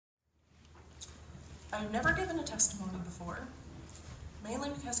I've never given a testimony before, mainly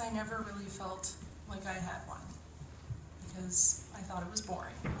because I never really felt like I had one, because I thought it was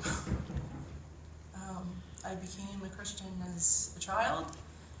boring. I became a Christian as a child,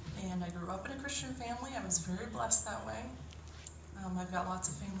 and I grew up in a Christian family. I was very blessed that way. I've got lots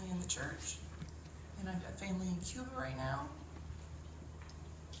of family in the church, and I've got family in Cuba right now.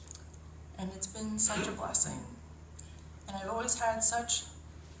 And it's been such a blessing. And I've always had such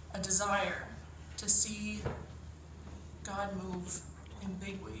a desire to see God move in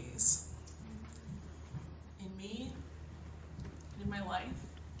big ways in me, in my life.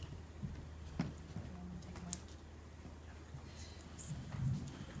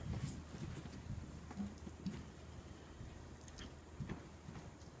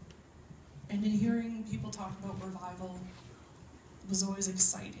 And in hearing people talk about revival was always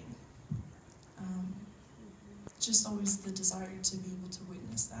exciting. Just always the desire to be able to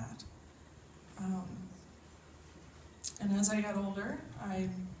witness that. And as I got older, I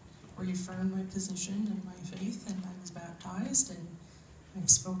reaffirmed my position and my faith, and I was baptized, and I've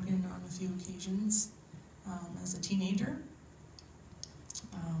spoken on a few occasions as a teenager.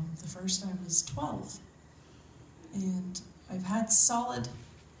 The first I was 12, and I've had solid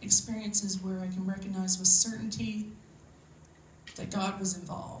experiences where I can recognize with certainty that God was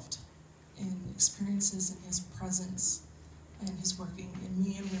involved in experiences in His presence and His working in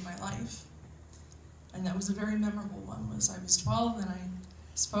me and in my life. And that was a very memorable one. I was 12 and I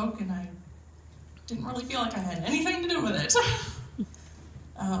spoke, and I didn't really feel like I had anything to do with it.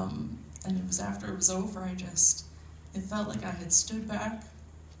 And it was after it was over, it felt like I had stood back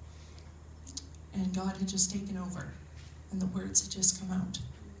and God had just taken over and the words had just come out.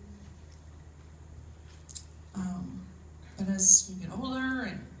 But as you get older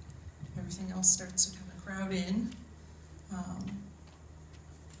and everything else starts to kind of crowd in,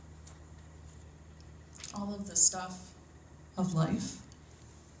 all of the stuff of life,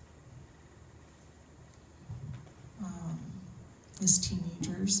 as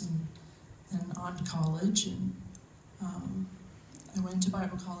teenagers and on to college, and I went to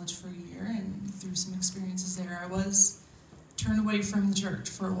Bible college for a year, and through some experiences there, I was turned away from the church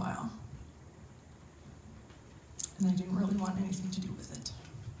for a while. And I didn't really want anything to do with it.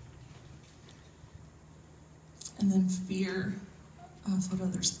 And then fear of what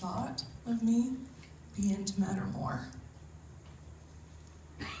others thought of me began to matter more.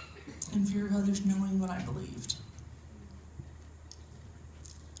 And fear of others knowing what I believed.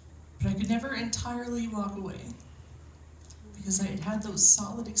 But I could never entirely walk away, because I had had those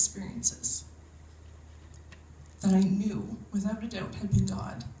solid experiences that I knew, without a doubt, had been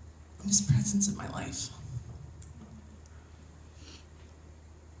God and His presence in my life.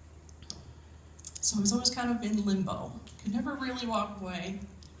 So I was always kind of in limbo. Could never really walk away,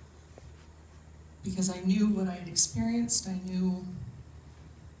 because I knew what I had experienced. I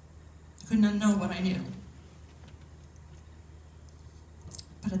couldn't unknow what I knew.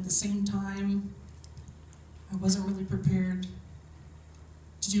 But at the same time, I wasn't really prepared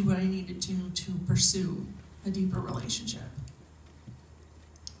to do what I needed to pursue a deeper relationship.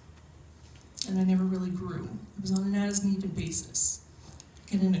 And I never really grew. It was on an as-needed basis.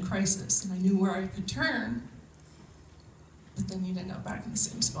 Get in a crisis, and I knew where I could turn, but then you'd end up back in the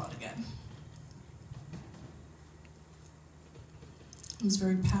same spot again. It was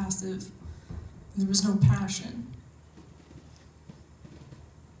very passive, and there was no passion.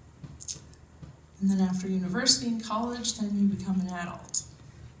 And then after university and college, then you become an adult.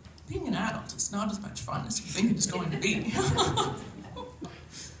 Being an adult is not as much fun as you think it is going to be.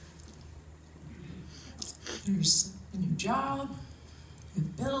 There's a new job, you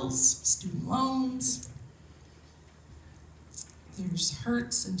have bills, student loans, there's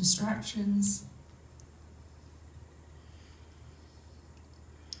hurts and distractions,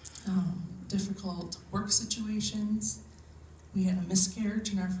 difficult work situations. We had a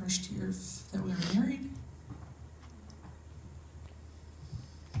miscarriage in our first year that we were married.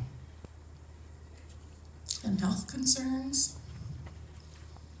 And health concerns.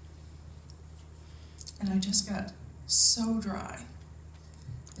 And I just got so dry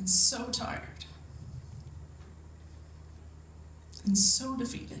and so tired and so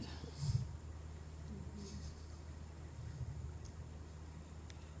defeated.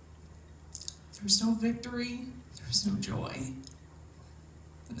 There was no victory, there was no joy,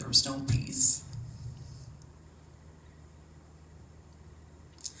 and there was no peace.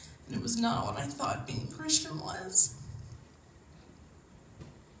 And it was not what I thought being Christian was.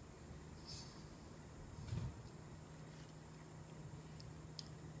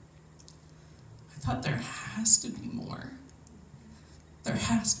 I thought there has to be more. There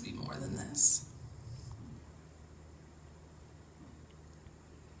has to be more than this.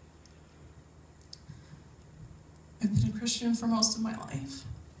 I've been a Christian for most of my life.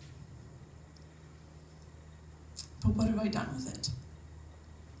 But what have I done with it?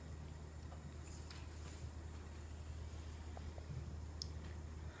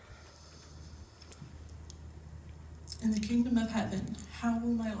 In the kingdom of heaven, how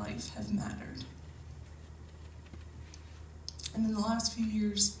will my life have mattered? And in the last few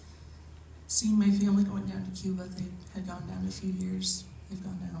years, seeing my family going down to Cuba, they had gone down a few years. They've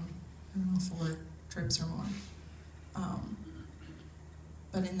gone down, 4 trips or more.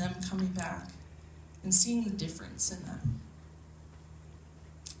 But in them coming back and seeing the difference in them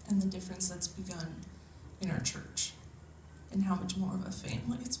and the difference that's begun in our church and how much more of a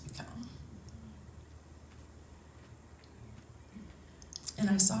family it's become. And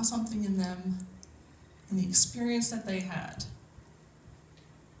I saw something in them, in the experience that they had,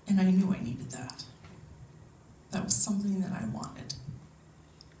 and I knew I needed that. That was something that I wanted.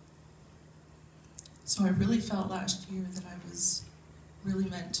 So I really felt last year that I was really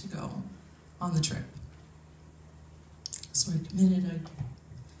meant to go on the trip. So I committed.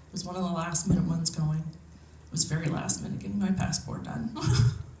 It was one of the last minute ones going. It was very last minute getting my passport done.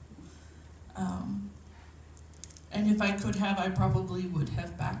 And if I could have, I probably would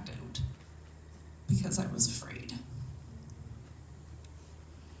have backed out because I was afraid.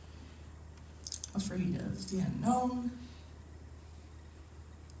 Afraid of the unknown.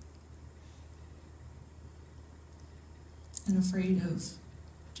 And afraid of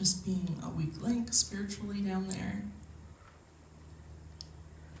just being a weak link spiritually down there.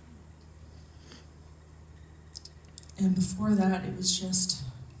 And before that, it was just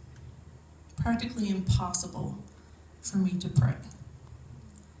practically impossible for me to pray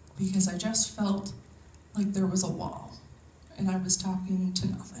because I just felt like there was a wall and I was talking to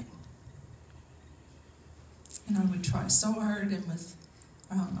nothing. And I would try so hard, and with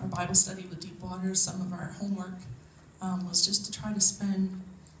our Bible study with Deepwater, some of our homework was just to try to spend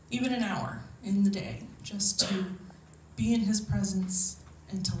even an hour in the day just to be in his presence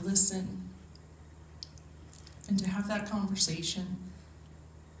and to listen and to have that conversation.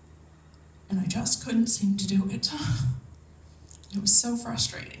 And I just couldn't seem to do it. It was so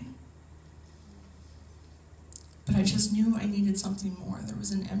frustrating. But I just knew I needed something more. There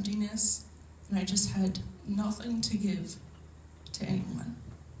was an emptiness, and I just had nothing to give to anyone.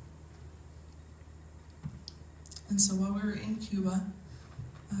 And so while we were in Cuba,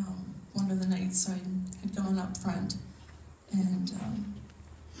 one of the nights I had gone up front, and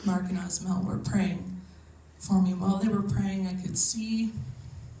Mark and Osmel were praying for me. While they were praying, I could see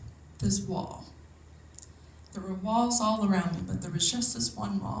this wall. There were walls all around me, but there was just this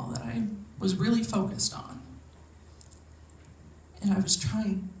one wall that I was really focused on. And I was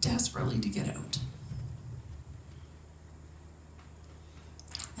trying desperately to get out.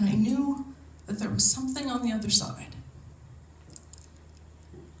 And I knew that there was something on the other side.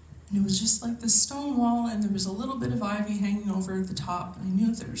 And it was just like this stone wall, and there was a little bit of ivy hanging over the top, and I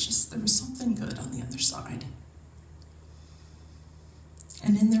knew there was something good on the other side.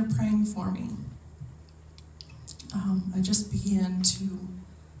 And in there praying for me, I just began to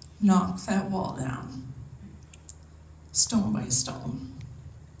knock that wall down, stone by stone,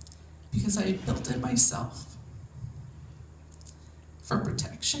 because I had built it myself for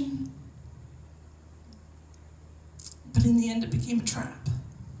protection. But in the end, it became a trap.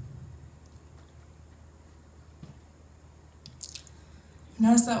 And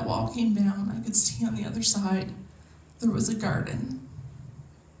as that wall came down, I could see on the other side there was a garden.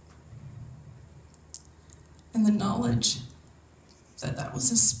 And the knowledge that that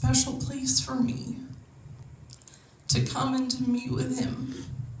was a special place for me to come and to meet with him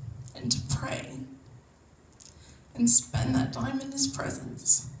and to pray and spend that time in his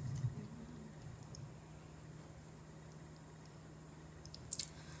presence.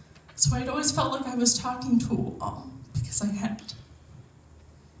 So I'd always felt like I was talking to a wall, because I had.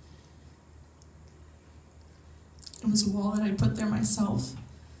 It was a wall that I put there myself,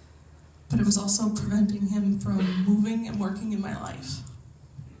 but it was also preventing him from moving and working in my life,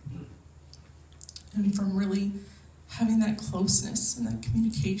 and from really having that closeness and that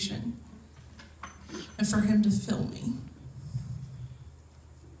communication, and for him to fill me.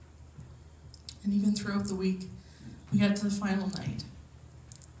 And even throughout the week, we got to the final night,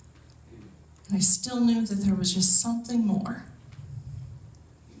 and I still knew that there was just something more.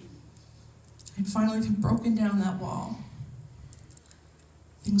 I'd finally broken down that wall.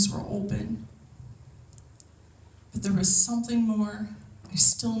 Things were open, but there was something more I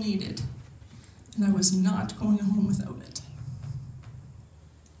still needed, and I was not going home without it.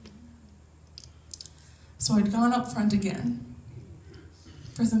 So I'd gone up front again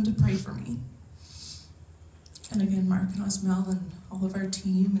for them to pray for me. And again, Mark and Osmel and all of our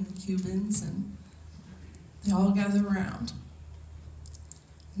team and the Cubans, and they all gathered around.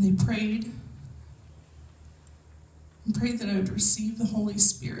 And they prayed and prayed that I would receive the Holy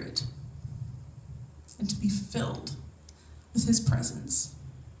Spirit and to be filled with his presence.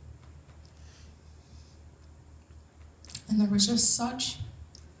 And there was just such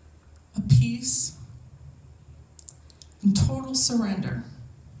a peace and total surrender,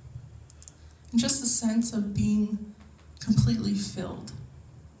 and just a sense of being completely filled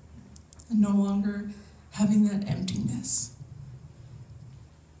and no longer having that emptiness.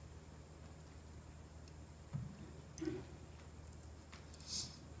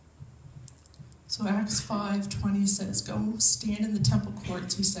 So Acts 5:20 says, "Go stand in the temple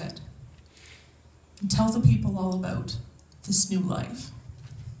courts," he said, "and tell the people all about this new life."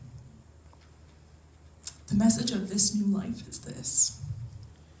 The message of this new life is this: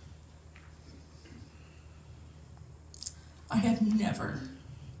 I have never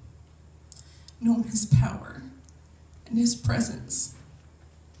known his power and his presence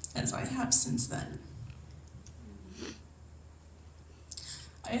as I have since then.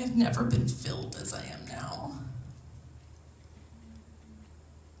 I have never been filled as I am now.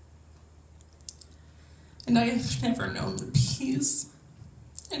 And I have never known the peace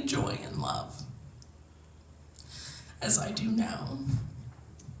and joy and love as I do now.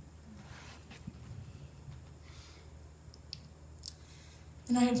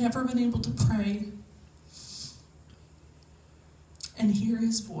 And I have never been able to pray and hear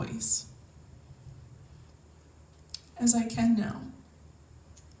his voice as I can now.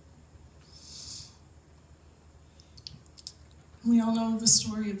 We all know the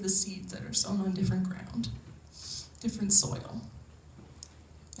story of the seeds that are sown on different ground, different soil.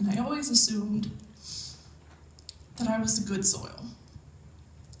 And I always assumed that I was the good soil,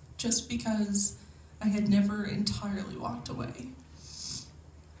 just because I had never entirely walked away.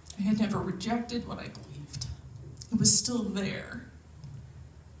 I had never rejected what I believed. It was still there.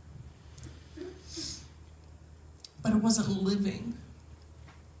 But it wasn't living.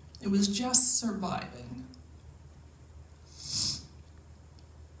 It was just surviving.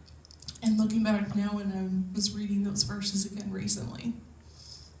 And looking back now, when I was reading those verses again recently,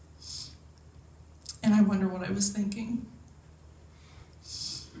 and I wonder what I was thinking.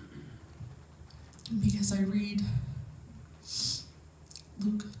 Because I read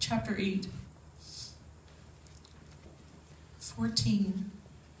Luke chapter 8, 14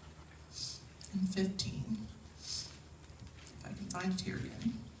 and 15. If I can find it here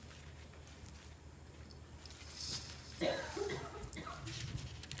again.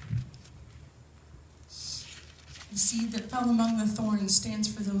 The seed that fell among the thorns stands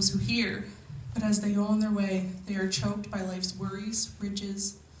for those who hear, but as they go on their way, they are choked by life's worries,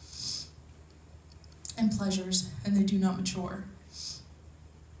 riches, and pleasures, and they do not mature.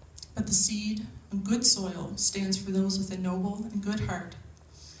 But the seed on good soil stands for those with a noble and good heart,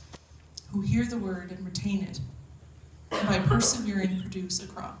 who hear the word and retain it, and by persevering produce a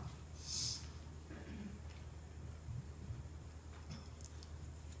crop.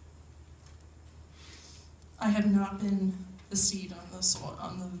 I have not been the seed on the soil,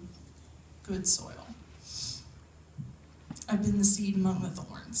 on the good soil. I've been the seed among the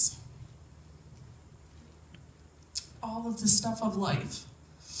thorns. All of the stuff of life,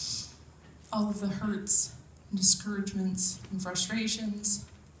 all of the hurts and discouragements and frustrations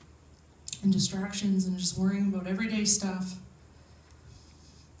and distractions and just worrying about everyday stuff,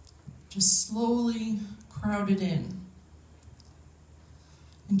 just slowly crowded in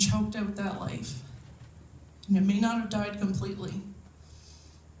and choked out that life. And it may not have died completely,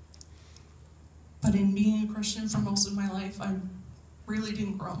 but in being a Christian for most of my life, I really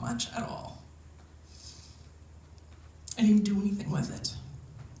didn't grow much at all. I didn't do anything with it.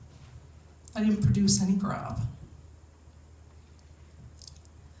 I didn't produce any crop.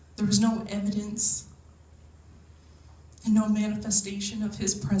 There was no evidence and no manifestation of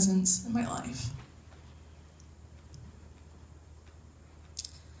his presence in my life.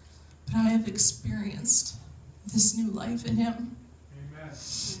 But I have experienced this new life in him. Amen.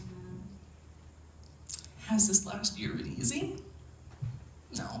 Has this last year been easy?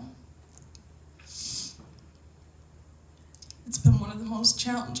 No. It's been one of the most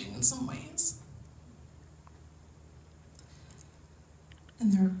challenging in some ways.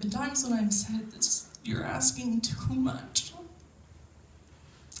 And there have been times when I've said, "You're asking too much,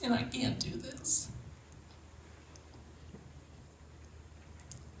 and I can't do this."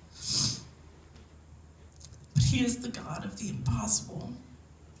 But he is the God of the impossible.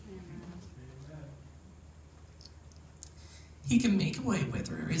 Amen. He can make a way where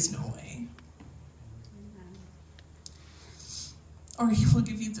there is no way. or he will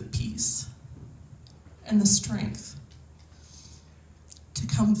give you the peace and the strength to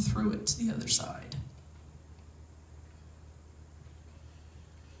come through it to the other side.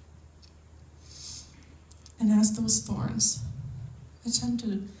 And as those thorns attempt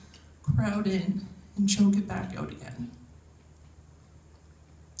to crowd in and choke it back out again,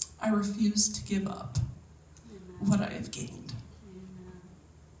 I refuse to give up what I have gained.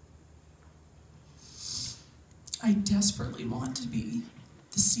 I desperately want to be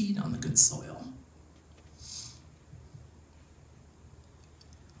the seed on the good soil.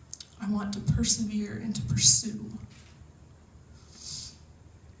 I want to persevere and to pursue.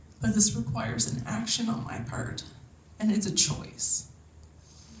 But this requires an action on my part, and it's a choice.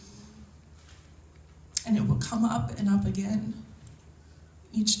 And it will come up and up again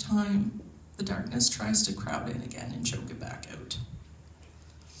each time the darkness tries to crowd in again and choke it back out.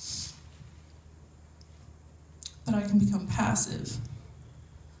 But I can become passive,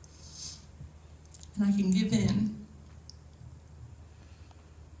 and I can give in,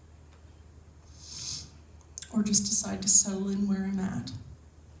 or just decide to settle in where I'm at.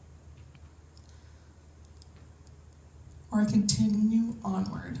 Or I continue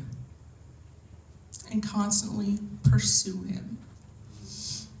onward and constantly pursue him.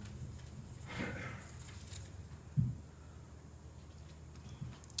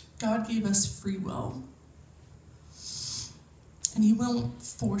 God gave us free will, and he won't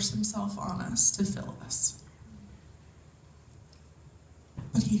force himself on us to fill us.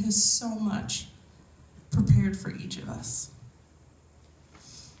 But he has so much prepared for each of us.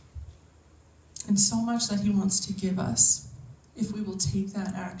 And so much that he wants to give us if we will take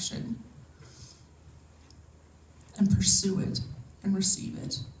that action and pursue it and receive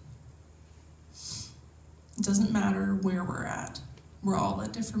it. It doesn't matter where we're at. We're all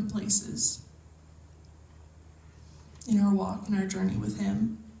at different places in our walk, in our journey with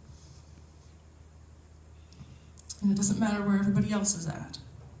him. And it doesn't matter where everybody else is at.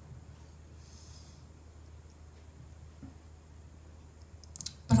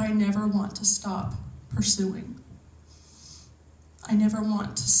 But I never want to stop pursuing. I never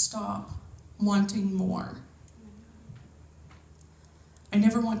want to stop wanting more. I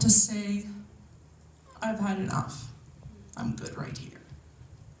never want to say, I've had enough. I'm good right here.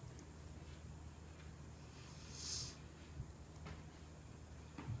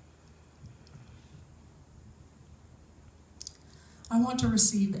 I want to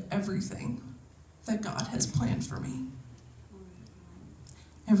receive everything that God has planned for me.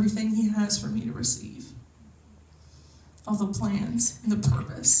 Everything he has for me to receive. All the plans and the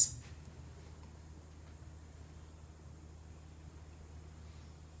purpose.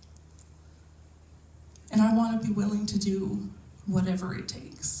 And I want to be willing to do whatever it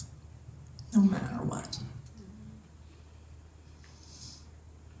takes, no matter what.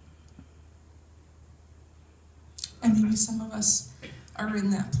 And maybe some of us are in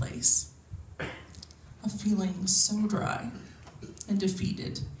that place of feeling so dry and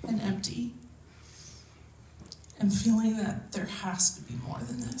defeated and empty, and feeling that there has to be more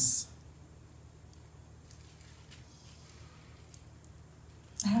than this.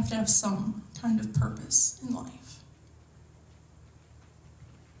 I have to have some kind of purpose in life.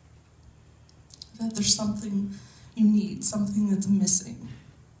 That there's something you need, something that's missing.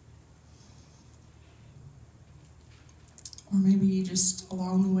 Or maybe just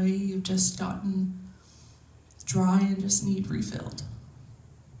along the way you've just gotten dry and just need refilled.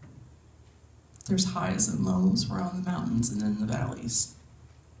 There's highs and lows. We're on the mountains and in the valleys.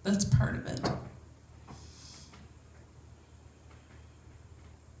 That's part of it.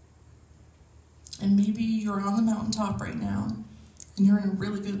 And maybe you're on the mountaintop right now, and you're in a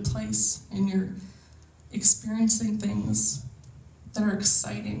really good place, and you're experiencing things that are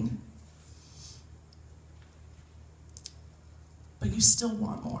exciting, but you still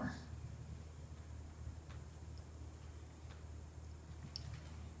want more.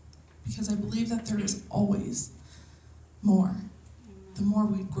 Because I believe that there is always more. The more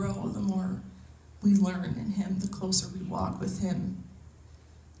we grow, the more we learn in him, the closer we walk with him.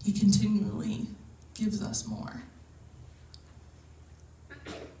 He continually gives us more.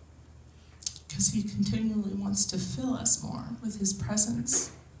 Because he continually wants to fill us more with his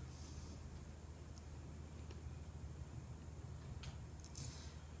presence.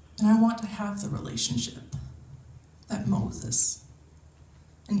 And I want to have the relationship that Moses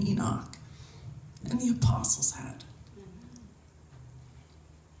and Enoch and the apostles had.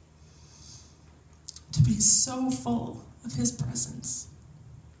 To be so full of his presence.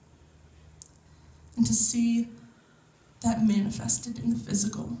 And to see that manifested in the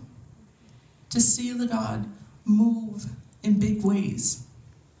physical. To see the God move in big ways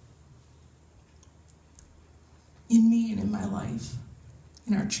in me and in my life,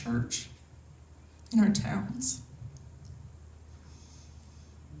 in our church, in our towns.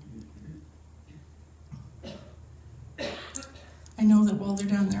 I know that while they're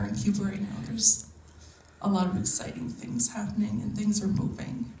down there in Cuba right now, there's a lot of exciting things happening and things are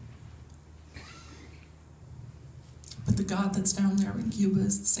moving. But the God that's down there in Cuba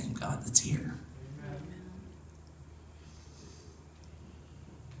is the same God that's here.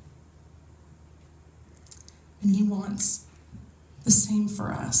 And he wants the same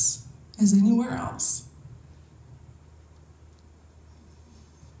for us as anywhere else.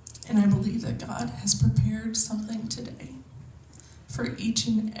 And I believe that God has prepared something today for each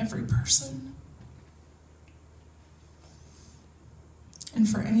and every person. And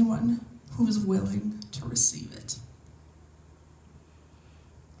for anyone who is willing to receive it.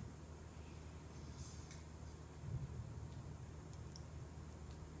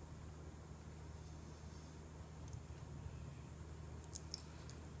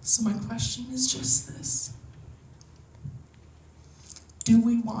 So my question is just this. Do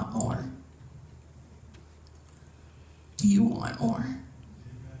we want more? Do you want more?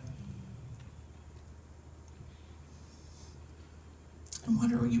 And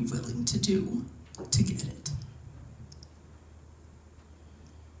what are you willing to do to get it?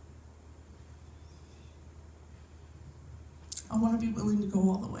 I want to be willing to go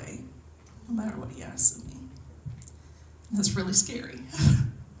all the way, no matter what he asks of me. And that's really scary.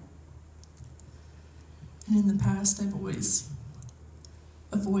 And in the past, I've always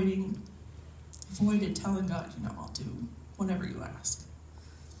avoided telling God, I'll do whatever you ask.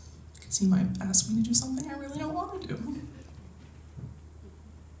 Because he might ask me to do something I really don't want to do.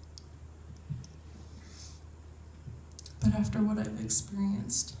 But after what I've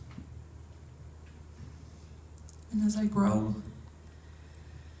experienced, and as I grow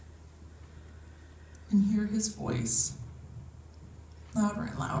and hear his voice louder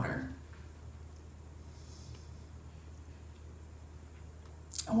and louder,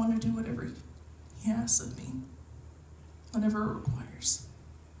 I want to do whatever he asks of me, whatever it requires.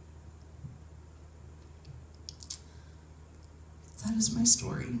 That is my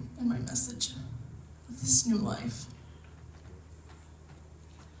story and my message of this new life.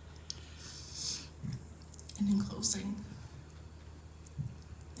 And in closing,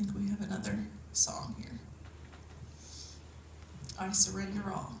 I think we have another song here. I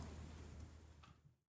surrender all.